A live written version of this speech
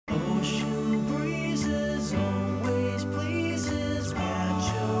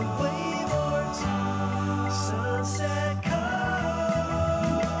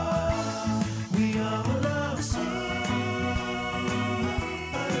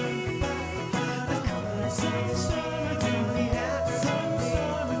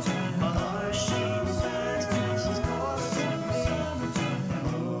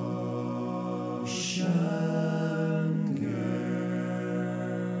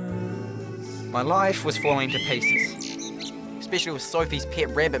My life was falling to pieces, especially with Sophie's pet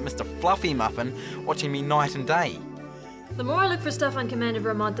rabbit, Mr. Fluffy Muffin, watching me night and day. The more I look for stuff on Commander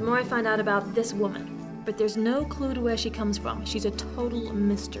Vermont, the more I find out about this woman. But there's no clue to where she comes from. She's a total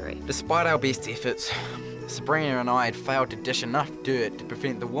mystery. Despite our best efforts, Sabrina and I had failed to dish enough dirt to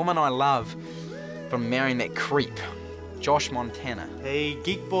prevent the woman I love from marrying that creep, Josh Montana. Hey,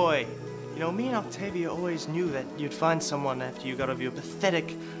 geek boy. You know, me and Octavia always knew that you'd find someone after you got over your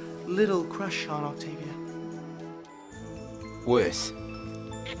pathetic little crush on Octavia. Worse.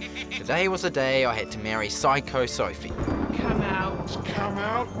 Today was the day I had to marry Psycho Sophie. Come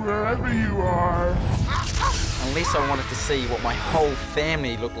out wherever you are. Unless I wanted to see what my whole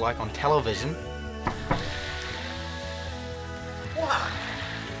family looked like on television.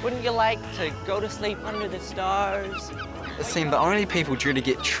 Wouldn't you like to go to sleep under the stars? It seemed the only people due to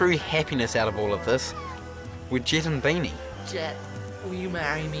get true happiness out of all of this were Jet and Beanie. Jet, will you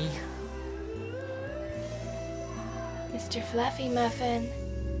marry me? Mr. Fluffy Muffin.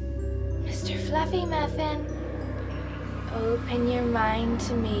 Mr. Fluffy Muffin. Open your mind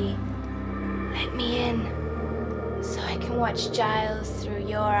to me. Let me in, so I can watch Giles through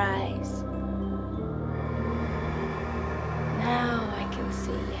your eyes. Now I can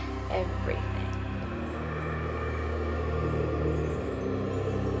see everything.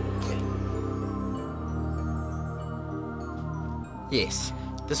 Yes,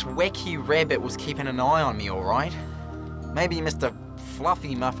 this wacky rabbit was keeping an eye on me, all right. Maybe Mr.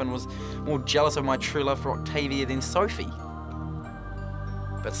 Fluffy Muffin was more jealous of my true love for Octavia than Sophie.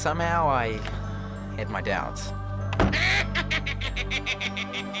 But somehow I had my doubts.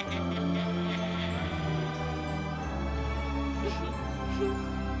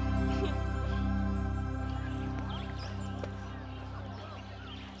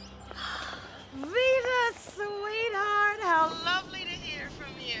 Vita, sweetheart, how lovely to hear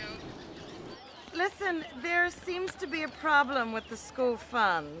from you. Listen, there seems to be a problem with the school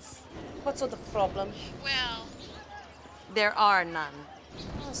funds. What sort of problem? Well, there are none.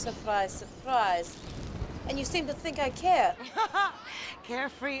 Oh, surprise, surprise. And you seem to think I care.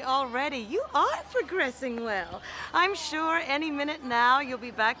 Carefree already. You are progressing well. I'm sure any minute now you'll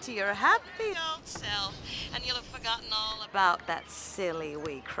be back to your happy old self, and you'll have forgotten all about that silly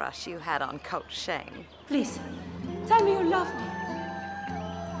wee crush you had on Coach Shane. Please, tell me you love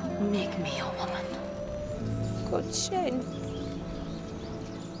me. Make me a woman. Good Shane.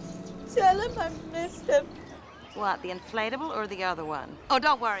 Tell him I miss him. What, the inflatable or the other one? Oh,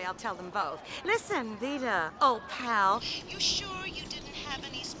 don't worry, I'll tell them both. Listen, Vita, old pal, you sure you didn't have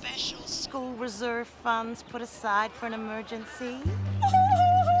any special school reserve funds put aside for an emergency?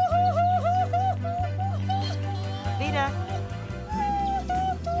 Vita.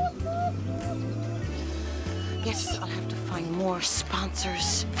 Guess I'll have to find more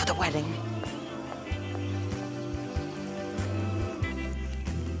sponsors for the wedding.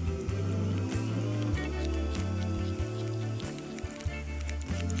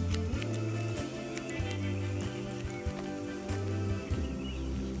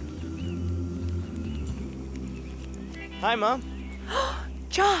 Hi, Mom.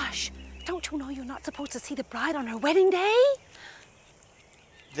 Josh, don't you know you're not supposed to see the bride on her wedding day?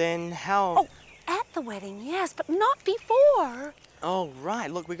 Then how... Oh, at the wedding, yes, but not before. Oh,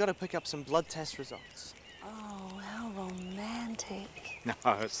 right. Look, we got to pick up some blood test results. Oh, how romantic.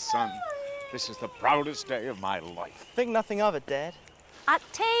 Son, this is the proudest day of my life. Think nothing of it, Dad.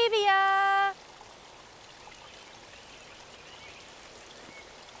 Octavia!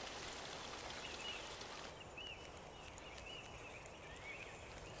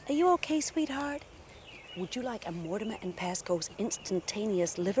 Are you okay, sweetheart? Would you like a Mortimer and Pascoe's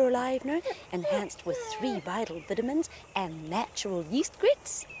instantaneous liver livener, enhanced with 3 vital vitamins and natural yeast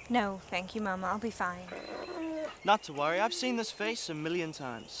grits? No, thank you, Mama. I'll be fine. Not to worry. I've seen this face a million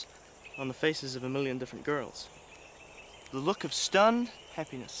times. On the faces of a million different girls. The look of stunned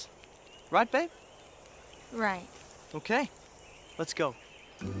happiness. Right, babe? Right. Okay. Let's go.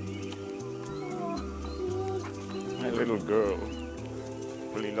 My little girl.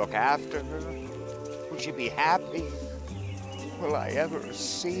 Will he look after her? Will she be happy? Will I ever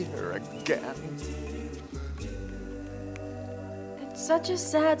see her again? It's such a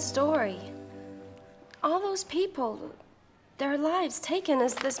sad story. All those people, their lives taken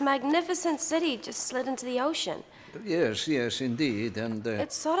as this magnificent city just slid into the ocean. Yes, yes, indeed, and...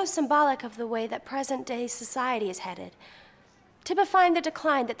 It's sort of symbolic of the way that present-day society is headed. Typifying the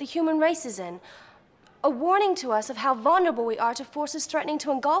decline that the human race is in. A warning to us of how vulnerable we are to forces threatening to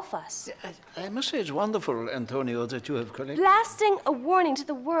engulf us. I must say it's wonderful, Antonio, that you have collected... Blasting a warning to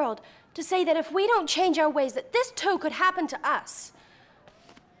the world to say that if we don't change our ways, that this too could happen to us.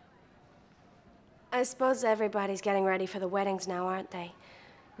 I suppose everybody's getting ready for the weddings now, aren't they?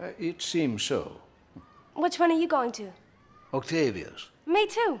 It seems so. Which one are you going to? Octavia's. Me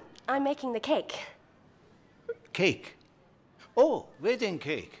too. I'm making the cake. Cake? Oh, wedding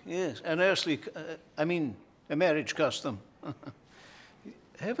cake. Yes, an earthly, a marriage custom.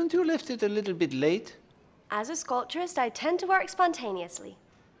 Haven't you left it a little bit late? As a sculpturist, I tend to work spontaneously.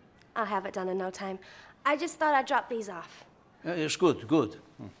 I'll have it done in no time. I just thought I'd drop these off. It's good, good.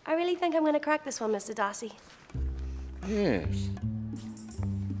 I really think I'm going to crack this one, Mr. Dorsey. Yes.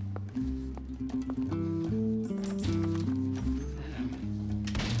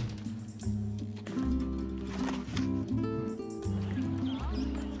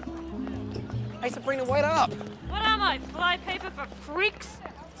 Hey, Sabrina, wait up! What am I, flypaper for freaks?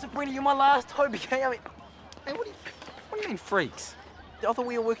 Sabrina, you're my last hope, okay? Hey, what do you mean, freaks? I thought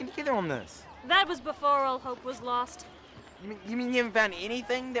we were working together on this. That was before all hope was lost. You mean you haven't found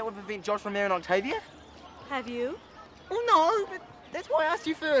anything that would prevent Josh from marrying Octavia? Have you? Well, no, but that's why I asked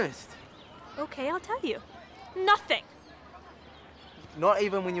you first. Okay, I'll tell you. Nothing. Not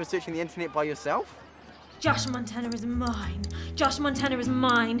even when you were searching the internet by yourself? Josh Montana is mine. Josh Montana is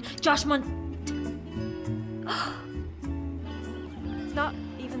mine. Josh Not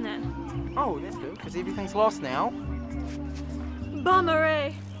even then. Oh, that's good, because everything's lost now. Bummer,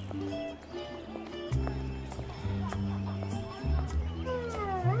 eh?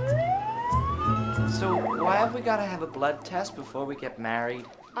 So why have we got to have a blood test before we get married?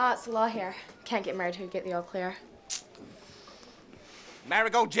 It's the law here. Can't get married till you get the all clear.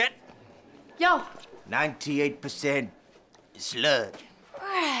 Marigold Jet? Yo! 98% sludge.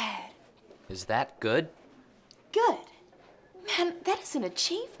 Fred. Is that good? Good. Man, that is an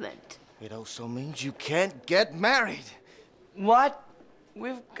achievement. It also means you can't get married. What?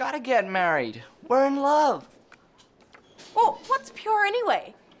 We've got to get married. We're in love. Well, what's pure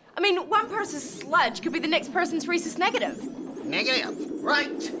anyway? I mean, one person's sludge could be the next person's rhesus negative. Negative,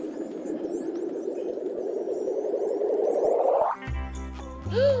 right.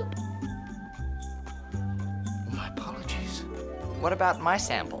 My apologies. What about my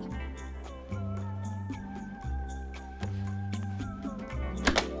sample?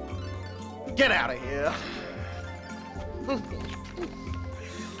 Get out of here.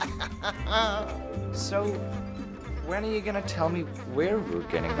 So, when are you gonna tell me where we're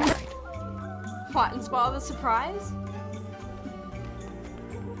getting married? What, and spoil the surprise?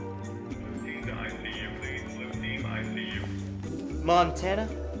 Montana?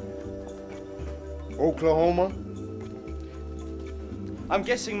 Oklahoma? I'm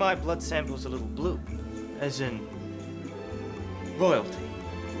guessing my blood sample's a little blue. As in royalty.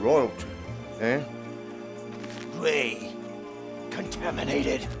 Royalty, eh? Gray.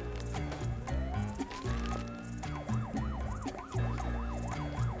 Contaminated.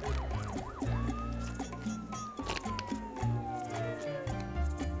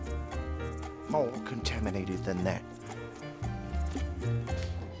 More contaminated than that.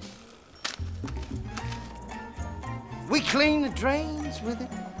 We clean the drains with it.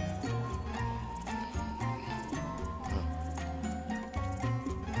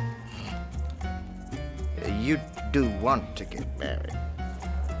 You do want to get married.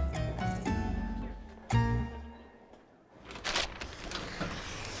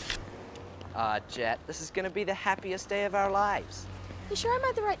 Jet, this is gonna be the happiest day of our lives. You sure I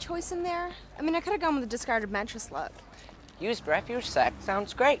made the right choice in there? I mean, I could have gone with the discarded mattress look. Used refuse sack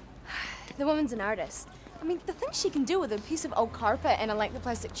sounds great. The woman's an artist. I mean, the things she can do with a piece of old carpet and a length of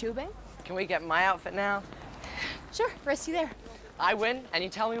plastic tubing. Can we get my outfit now? Sure, rest you there. I win, and you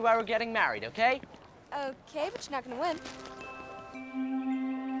tell me where we're getting married, okay? Okay, but you're not gonna win.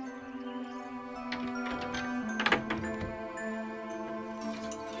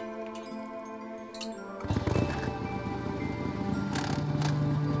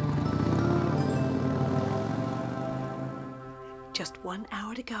 Just 1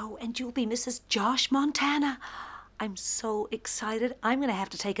 hour to go, and you'll be Mrs. Josh Montana. I'm so excited. I'm going to have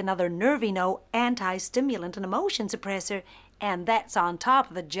to take another Nervino anti-stimulant and emotion suppressor, and that's on top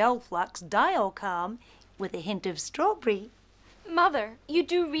of the gel flux Diocom with a hint of strawberry. Mother, you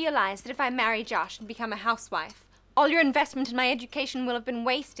do realize that if I marry Josh and become a housewife, all your investment in my education will have been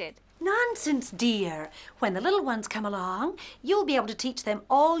wasted. Nonsense, dear. When the little ones come along, you'll be able to teach them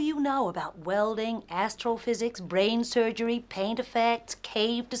all you know about welding, astrophysics, brain surgery, paint effects,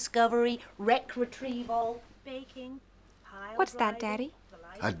 cave discovery, wreck retrieval, baking, pile What's that, driving, Daddy?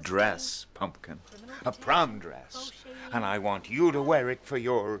 A dress, Pumpkin. A prom dress. And I want you to wear it for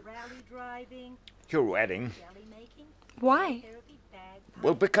your wedding. Why?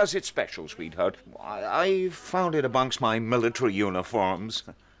 Well, because it's special, sweetheart. I found it amongst my military uniforms.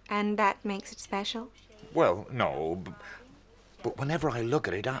 And that makes it special? Well, no, but whenever I look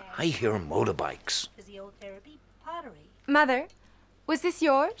at it, I hear motorbikes. Physiotherapy, pottery. Mother, was this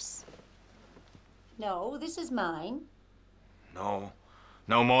yours? No, this is mine. No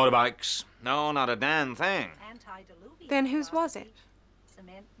motorbikes. No, not a damn thing. Antediluvian. Then whose was it?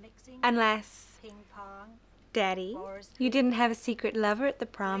 Cement mixing. Unless, Ping pong. Daddy, you didn't have a secret lover at the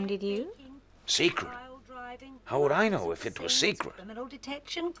prom, did you? Secret? How would I know if it was secret? Criminal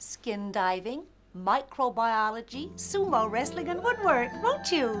detection, skin diving, microbiology, sumo wrestling, and woodwork,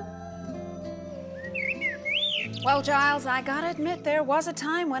 won't you? Well, Giles, I gotta admit there was a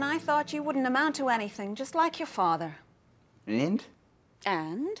time when I thought you wouldn't amount to anything, just like your father. And?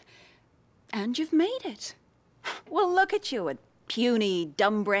 And you've made it. Well, look at you, a puny,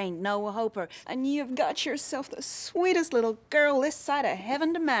 dumb-brained no-hoper, and you've got yourself the sweetest little girl this side of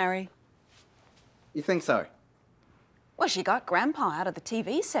heaven to marry. You think so? Well, she got Grandpa out of the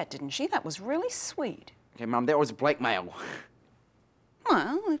TV set, didn't she? That was really sweet. Okay, Mum, that was blackmail.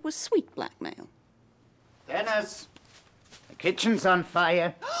 Well, it was sweet blackmail. Dennis, the kitchen's on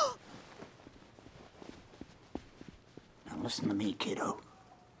fire. Now listen to me, kiddo.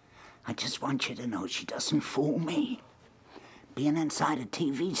 I just want you to know she doesn't fool me. Being inside a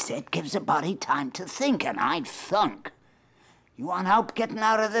TV set gives a body time to think, and I'd thunk. You want help getting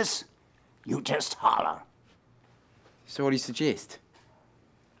out of this? You just holler. So what do you suggest?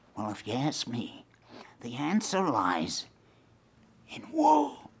 Well, if you ask me, the answer lies in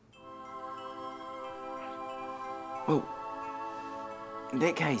wool. Well, in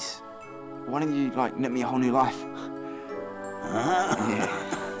that case, why don't you, like, knit me a whole new life?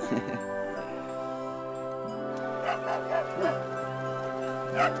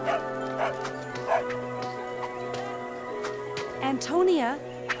 Antonia,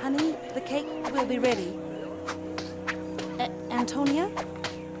 honey, the cake will be ready. Antonia?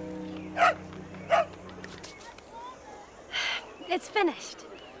 It's finished.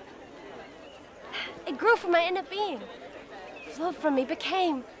 It grew from my inner being. Flowed from me,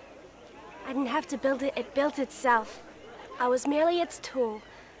 became. I didn't have to build it, it built itself. I was merely its tool.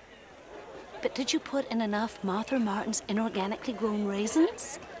 But did you put in enough Martha Martin's inorganically grown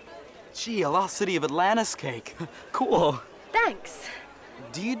raisins? Gee, a Lost City of Atlantis cake. Cool. Thanks.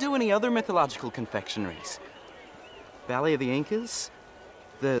 Do you do any other mythological confectionaries? Valley of the Incas?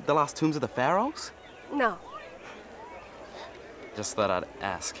 The Lost Tombs of the Pharaohs? No. Just thought I'd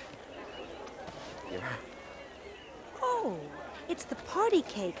ask. Here. Oh, it's the party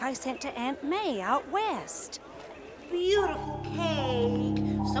cake I sent to Aunt May out west. Beautiful cake.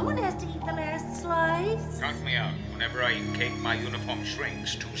 Someone has to eat the last slice. Count me out. Whenever I eat cake, my uniform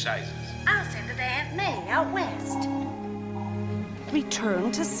shrinks 2 sizes. I'll send it to Aunt May out west.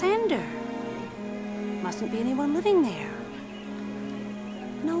 Return to sender. Mustn't be anyone living there.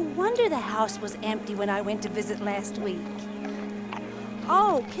 No wonder the house was empty when I went to visit last week.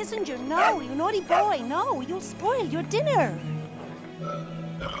 Oh, Kissinger, no, you naughty boy, no, you'll spoil your dinner.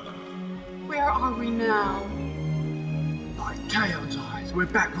 Where are we now? Like Chaos Eyes, we're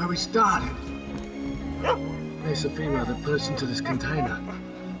back where we started. There's the female that put us into this container.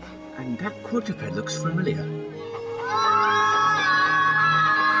 And that quadruped looks familiar.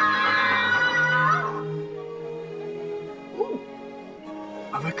 Ooh.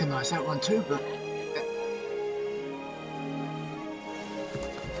 I recognize that one too, but...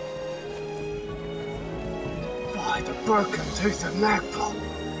 By the broken tooth of Magpie.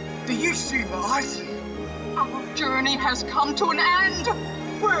 Do you see what I see? Our journey has come to an end!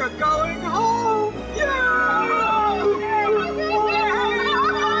 We're going home! Yeah!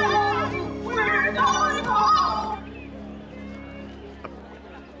 We're going home!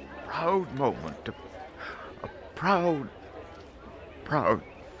 A proud moment. A proud...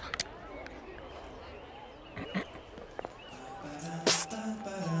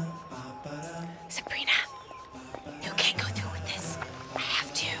 Sabrina, you can't go through with this. I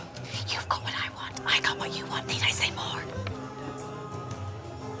have to. You've got what I want. I got what you want. Need I say more?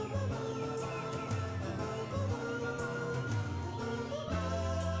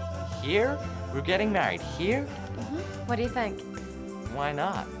 Here? We're getting married here? Mm-hmm. What do you think? Why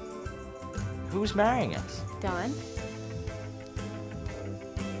not? Who's marrying us? Don?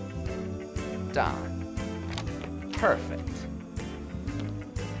 Don. Perfect.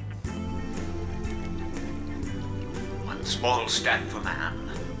 One small step for man.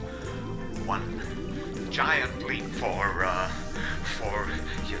 One giant leap for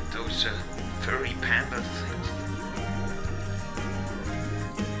those furry panda things.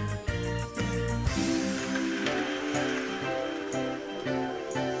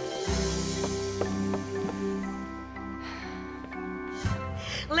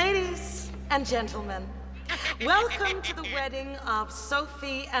 and gentlemen, welcome to the wedding of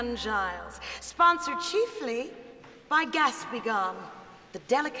Sophie and Giles, sponsored chiefly by Gaspy-Gone, the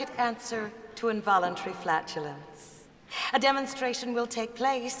delicate answer to involuntary flatulence. A demonstration will take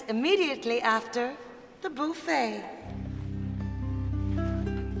place immediately after the buffet.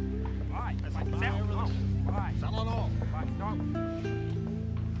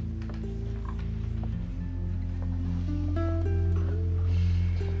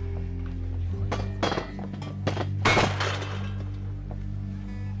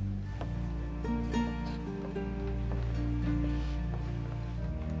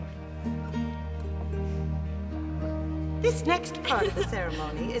 This next part of the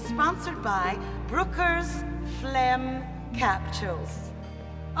ceremony is sponsored by Brooker's Phlegm Capsules.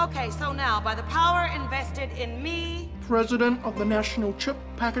 Okay, so now, by the power invested in me, President of the National Chip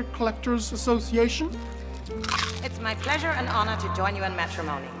Packet Collectors Association, it's my pleasure and honor to join you in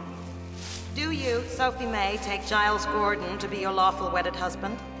matrimony. Do you, Sophie May, take Giles Gordon to be your lawful wedded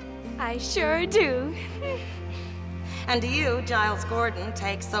husband? I sure do. And do you, Giles Gordon,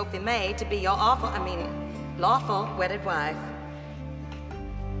 take Sophie May to be your lawful wedded wife?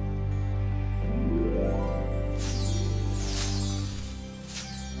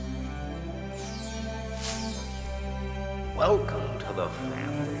 Welcome to the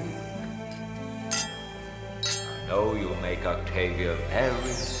family. I know you'll make Octavia very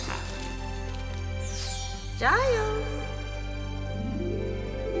happy. Giles.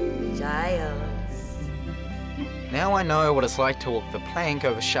 Giles. Now I know what it's like to walk the plank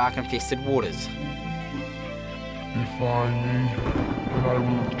over shark-infested waters. Defy me, and I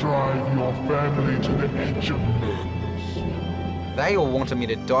will drive your family to the edge of madness. They all wanted me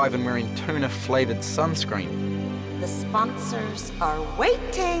to dive in wearing tuna-flavoured sunscreen. The sponsors are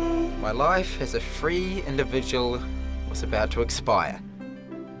waiting. My life as a free individual was about to expire.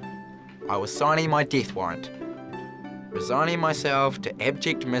 I was signing my death warrant, resigning myself to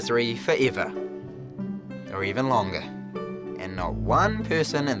abject misery forever, or even longer. And not one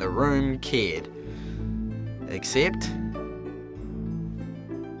person in the room cared. Except...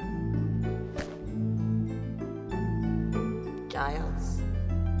 Giles.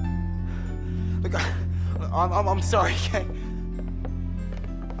 Look, I'm sorry, okay?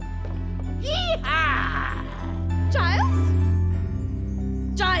 Yee-haw! Giles?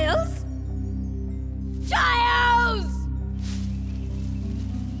 Giles? Giles!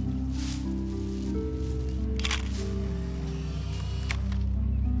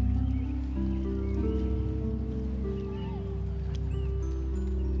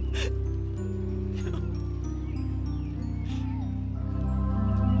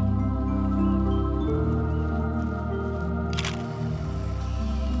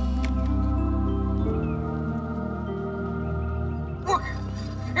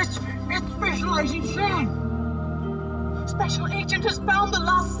 Special Agent has found the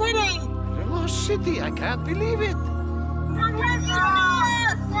lost city! The lost city? I can't believe it.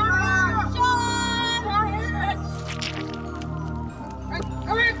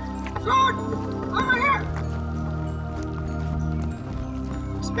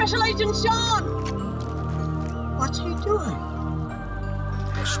 Special Agent Sean! What's he doing?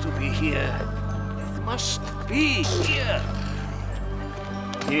 Has to be here. It must be here.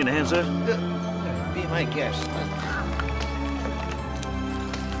 Need an answer? Be my guest.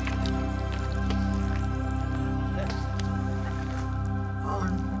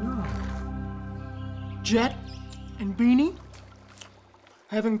 Jet and Beanie,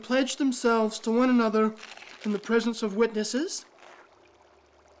 having pledged themselves to one another in the presence of witnesses,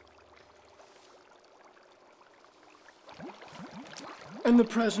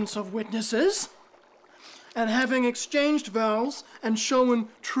 and having exchanged vows and shown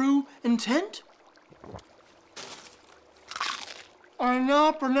true intent, I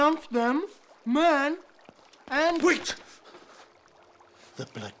now pronounce them man and... Wait! The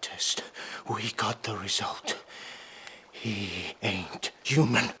blood test. We got the result. He ain't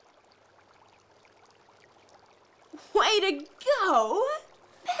human. Way to go!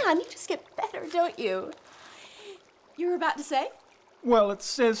 Man, you just get better, don't you? You were about to say? Well, it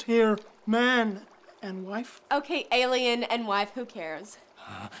says here, man and wife. Okay, alien and wife, who cares?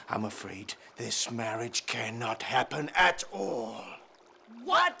 I'm afraid this marriage cannot happen at all.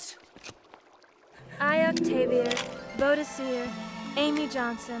 What? I, Octavia, Boadicea, Amy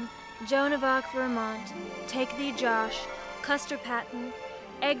Johnson, Joan of Arc, Vermont, Take Thee Josh, Custer Patton,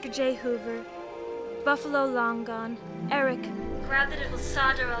 Edgar J. Hoover, Buffalo Long Gone, Eric. Grab the little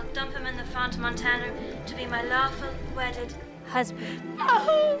sodder, I'll dump him in the font, Montana, to be my lawful, wedded husband.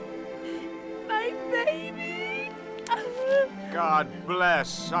 Oh, my baby! God bless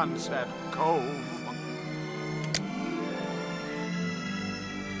Sunset Cove.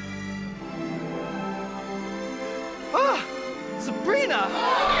 Ah! Sabrina!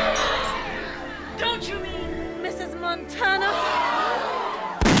 Don't you mean Mrs. Montana?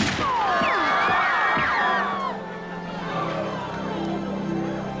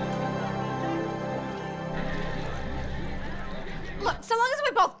 Look, so long as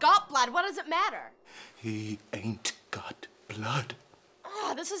we both got blood, what does it matter? He ain't got blood.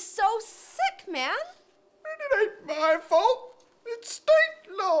 Oh, this is so sick, man. It ain't my fault. It's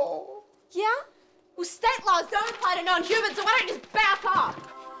state law. Yeah? Well, state laws don't apply to non-humans, so why don't you just back off?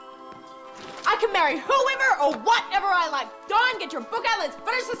 I can marry whoever or whatever I like. Dawn, get your book out, let's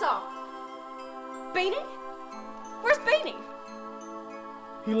finish this off. Beanie? Where's Beanie?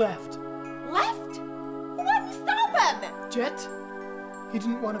 He left. Left? Why didn't you stop him? Jet? He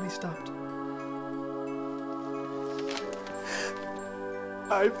didn't want to be stopped.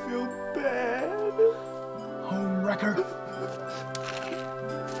 I feel bad. Home wrecker.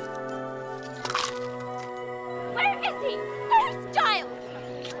 Where is he? Where's Giles?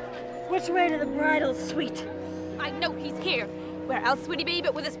 Which way to the bridal suite? I know he's here. Where else would he be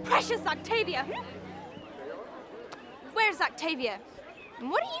but with his precious Octavia? Where's Octavia?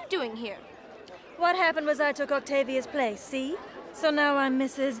 And what are you doing here? What happened was I took Octavia's place, see? So now I'm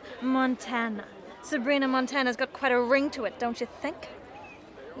Mrs. Montana. Sabrina Montana's got quite a ring to it, don't you think?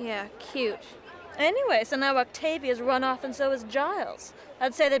 Yeah, cute. Anyway, so now Octavia's run off and so is Giles.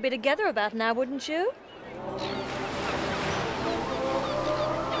 I'd say they'd be together about now, wouldn't you?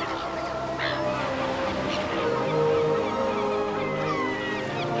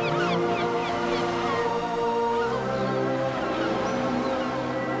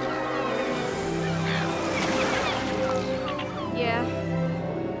 Yeah.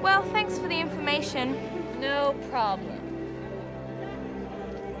 Well, thanks for the information. No problem.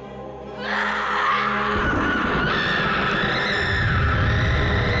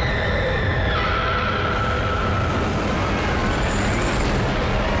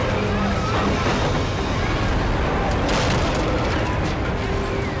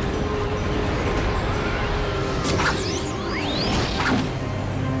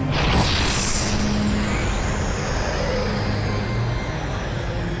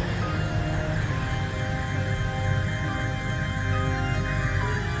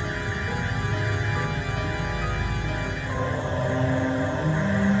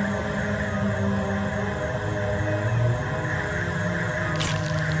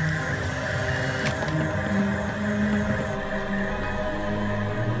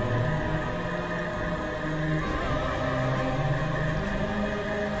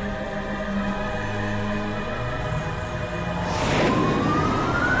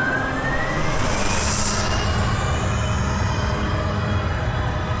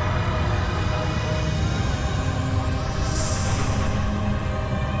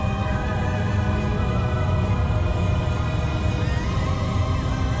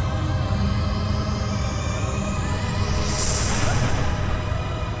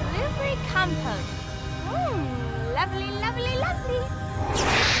 Lovely, lovely, lovely.